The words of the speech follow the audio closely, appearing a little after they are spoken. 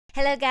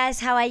Hello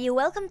guys, how are you?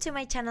 Welcome to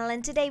my channel,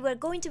 and today we're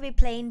going to be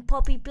playing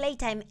Poppy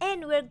Playtime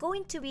and we're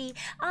going to be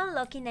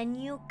unlocking a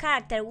new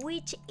character,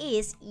 which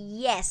is,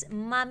 yes,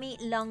 Mommy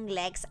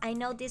Longlegs. I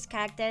know this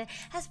character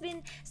has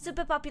been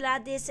super popular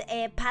these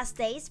past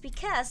days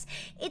because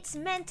it's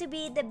meant to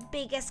be the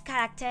biggest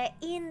character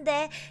in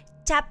the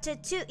chapter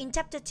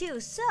 2.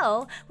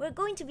 So we're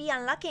going to be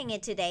unlocking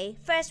it today.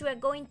 First, we're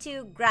going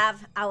to grab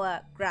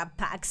our grab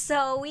pack,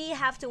 so we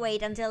have to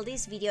wait until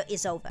this video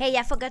is over. Hey,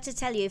 I forgot to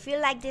tell you, if you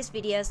like these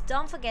videos,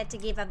 don't forget to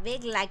give a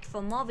big like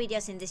for more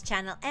videos in this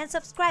channel and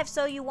subscribe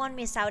so you won't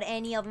miss out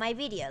any of my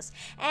videos.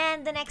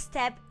 And the next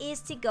step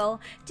is to go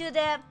to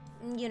the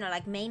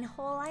like main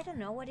hall. I don't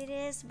know what it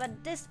is,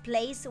 but this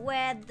place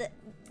where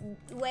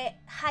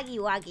Huggy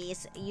Wuggy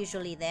is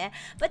usually there.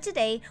 But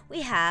today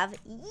we have,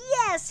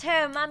 yes,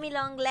 her Mommy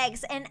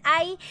Longlegs, and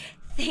I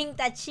think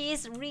that she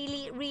is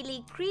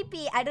really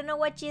creepy. I don't know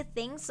what you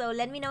think, so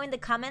let me know in the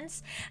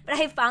comments, but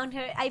I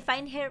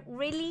find her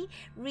really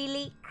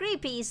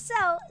creepy,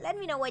 so let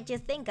me know what you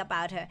think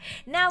about her.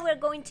 Now we're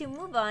going to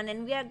move on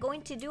and we are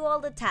going to do all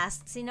the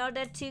tasks in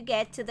order to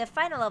get to the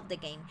final of the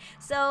game.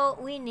 So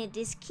we need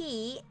this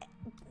key.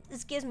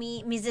 Excuse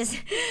me,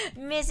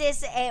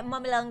 Mrs.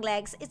 Mommy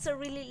Longlegs. It's a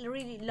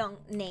really long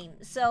name,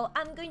 so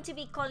I'm going to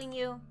be calling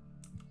you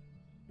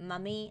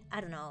Mommy.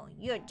 I don't know,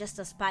 you're just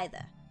a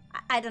spider.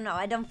 I don't know,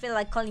 I don't feel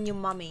like calling you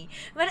Mommy,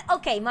 but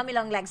okay, Mommy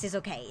Longlegs is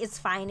okay. It's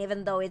fine,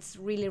 even though it's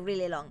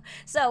really long.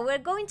 So we're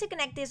going to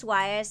connect these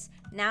wires.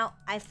 Now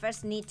I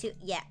first need to,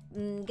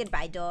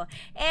 goodbye door,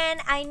 and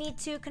I need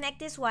to connect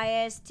these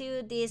wires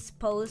to this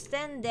post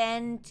and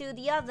then to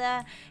the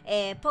other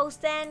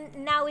post,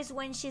 and now is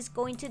when she's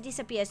going to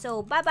disappear.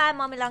 So bye bye,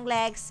 Mommy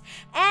Longlegs,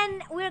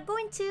 and we're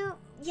going to,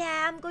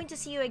 I'm going to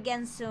see you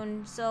again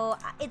soon. So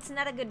it's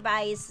not a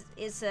goodbye,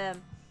 it's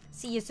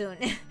see you soon.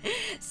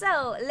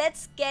 So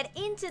let's get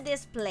into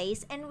this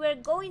place and we're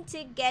going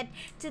to get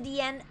to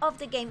the end of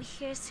the game.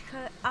 Here's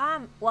her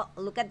arm. Well,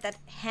 look at that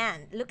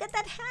hand. Look at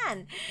that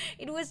hand.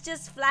 It was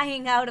just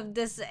flying out of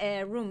this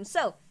room.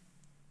 So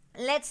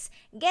let's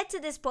get to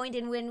this point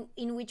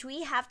in which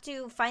we have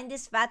to find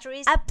these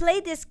batteries. I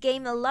played this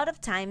game a lot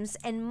of times,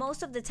 and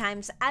most of the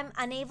times I'm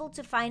unable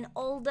to find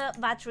all the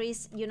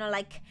batteries,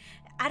 like,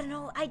 I don't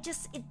know, it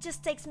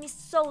just takes me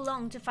so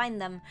long to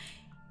find them.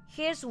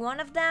 Here's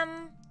one of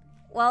them.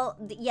 Well,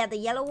 the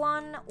yellow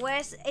one.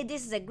 Where's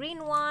this is a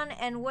green one,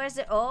 and where's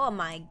the, oh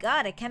my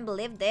god, I can't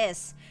believe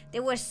this. They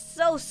were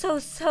so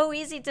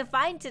easy to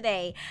find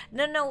today.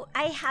 No,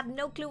 I have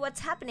no clue what's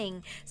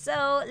happening.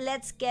 So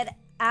let's get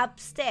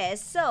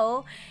upstairs.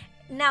 So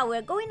now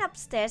we're going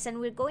upstairs and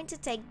we're going to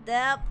take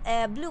the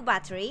blue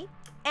battery,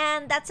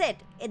 and that's it.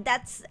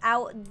 That's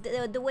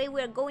the way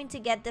we're going to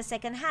get the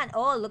second hand.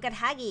 Oh, look at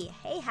Huggy.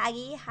 Hey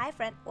Huggy. Hi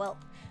friend. Well,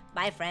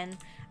 bye friend.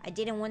 I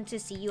didn't want to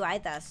see you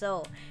either,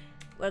 so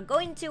we're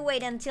going to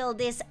wait until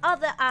this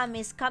other arm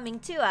is coming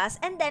to us,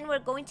 and then we're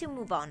going to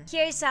move on.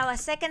 Here's our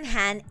second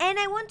hand, and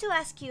I want to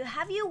ask you,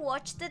 have you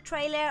watched the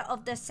trailer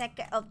of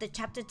the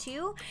chapter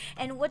 2?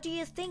 And what do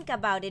you think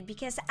about it?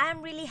 Because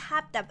I'm really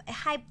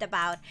hyped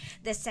about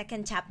the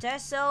second chapter,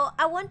 so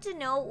I want to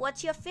know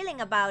what you're feeling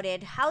about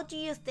it. How do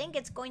you think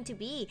it's going to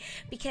be?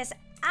 Because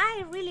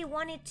I really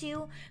wanted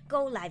to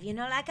go live,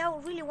 like I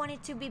really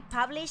wanted to be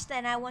published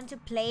and I want to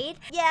play it.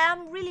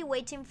 I'm really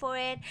waiting for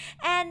it.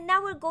 And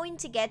now we're going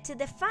to get to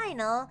the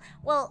final.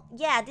 Well,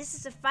 this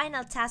is the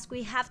final task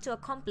we have to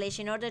accomplish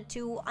in order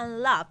to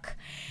unlock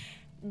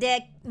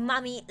the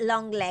Mommy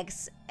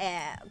Longlegs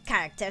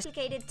character.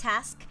 Complicated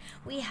task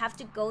we have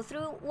to go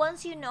through.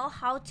 Once you know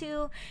how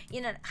to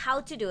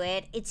do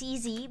it, it's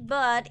easy,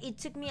 but it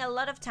took me a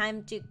lot of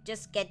time to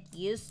just get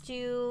used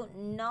to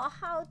know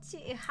how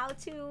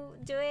to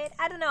do it.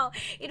 I don't know,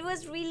 it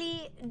was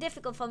really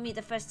difficult for me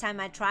the first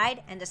time I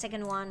tried, and the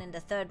second one and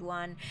the third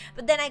one,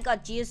 but then I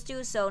got used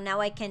to, so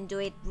now I can do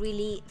it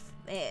really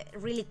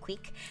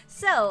quick.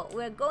 So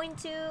we're going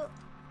to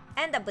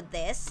end up with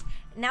this.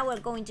 Now we're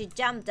going to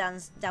jump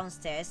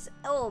downstairs.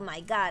 Oh my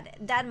god,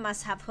 that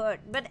must have hurt.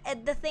 But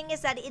the thing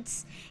is that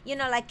it's,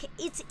 like,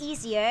 it's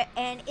easier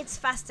and it's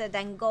faster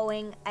than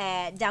going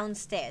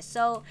downstairs.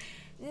 So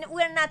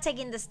we're not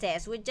taking the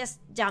stairs, we're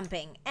just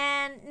jumping.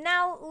 And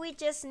now we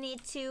just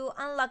need to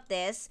unlock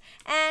this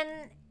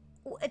and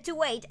to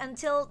wait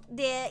until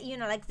the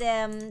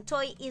the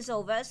toy is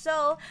over.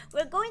 So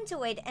we're going to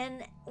wait,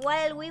 and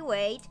while we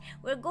wait,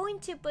 we're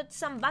going to put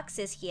some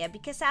boxes here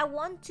because I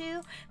want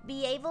to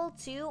be able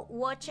to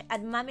watch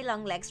at Mommy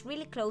Longlegs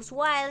really close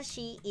while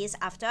she is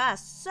after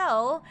us.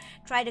 So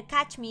try to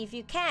catch me if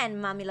you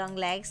can, Mommy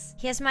Longlegs.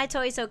 Here's my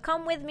toy, so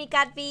come with me,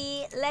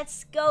 Catby.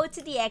 Let's go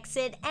to the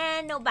exit,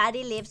 and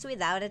nobody lives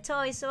without a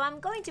toy, so I'm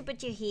going to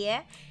put you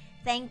here.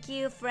 Thank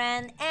you,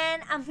 friend.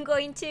 And I'm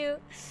going to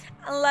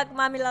unlock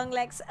Mommy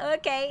Longlegs.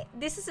 Okay,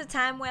 this is a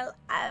time where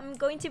I'm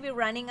going to be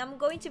running. I'm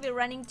going to be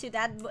running to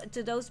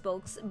those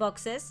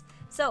boxes.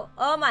 So,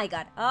 oh my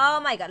god,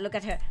 look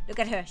at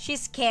her.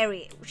 She's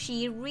scary.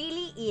 She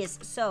really is.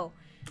 So,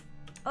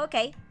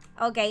 okay,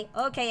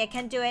 I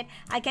can do it.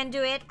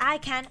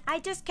 I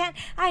just can't.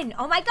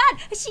 Oh my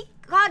god, she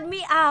caught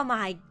me. Oh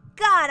my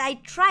god, I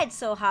tried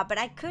so hard, but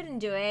I couldn't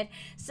do it.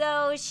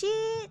 So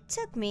she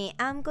took me.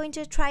 I'm going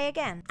to try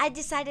again. I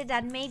decided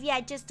that maybe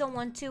I just don't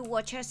want to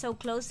watch her so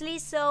closely,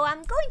 so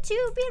I'm going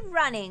to be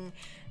running.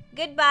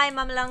 Goodbye,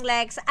 Mama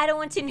Longlegs. I don't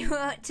want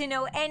to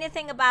know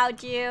anything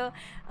about you.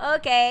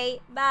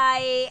 Okay,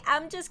 bye.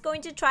 I'm just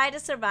going to try to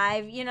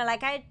survive. You know,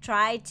 like I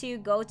tried to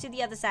go to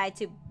the other side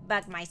to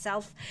bug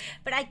myself,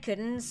 but I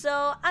couldn't.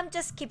 So I'm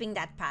just keeping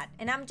that path,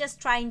 and I'm just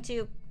trying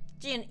to,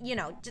 you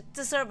know,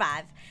 to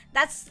survive.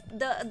 That's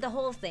the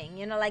whole thing.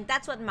 You know, like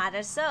that's what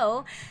matters.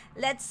 So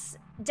let's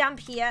jump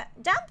here.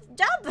 Jump.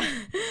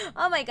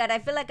 Oh my god, I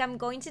feel like I'm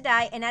going to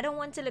die, and I don't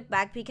want to look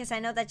back because I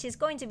know that she's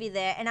going to be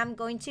there, and I'm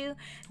going to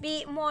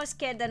be more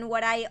scared than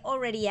what I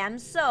already am.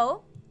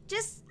 So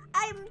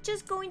I'm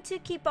just going to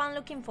keep on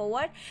looking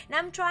forward, and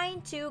I'm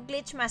trying to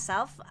glitch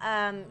myself,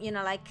 you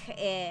know, like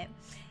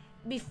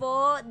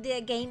before the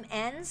game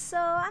ends. So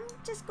I'm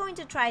just going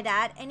to try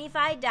that, and if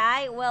I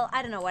die, well,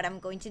 I don't know what I'm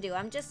going to do.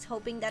 I'm just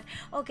hoping that,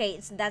 okay,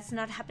 that's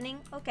not happening.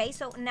 Okay,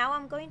 so now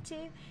I'm going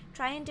to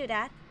try and do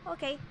that.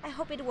 Okay, I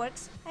hope it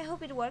works. I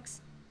hope it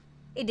works.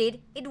 It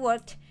did. It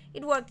worked.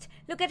 It worked.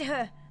 Look at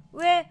her.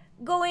 We're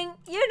going,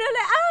 you know,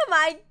 like, oh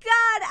my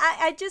god,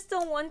 I just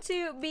don't want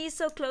to be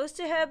so close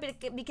to her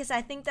because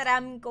I think that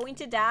I'm going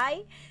to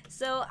die.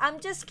 So I'm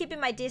just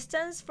keeping my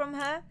distance from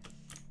her.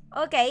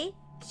 Okay,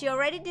 she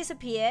already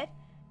disappeared,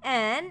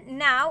 and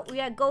now we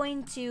are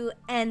going to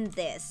end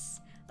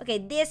this. Okay,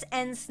 this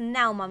ends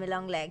now, Mommy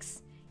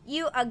Longlegs.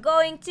 You are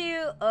going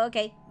to,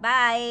 okay,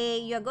 bye.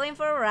 You're going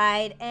for a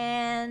ride,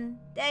 and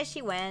there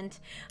she went.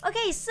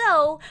 Okay,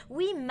 so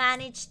we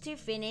managed to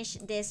finish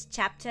this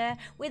chapter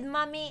with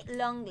Mommy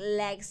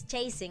Longlegs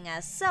chasing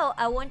us. So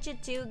I want you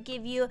to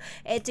give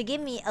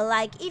me a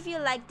like if you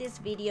like this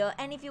video,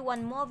 and if you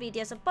want more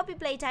videos of Poppy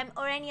Playtime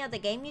or any other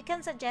game, you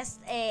can suggest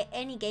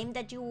any game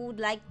that you would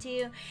like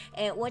to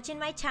watch in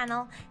my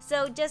channel.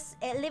 So just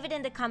leave it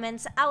in the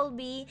comments. I will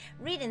be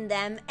reading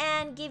them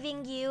and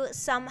giving you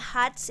some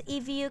hearts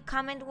if you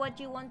comment what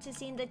you want to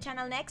see in the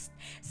channel next.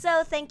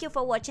 So thank you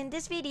for watching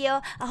this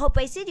video. I hope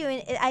I see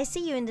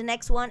you in the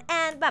next one,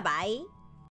 and bye bye.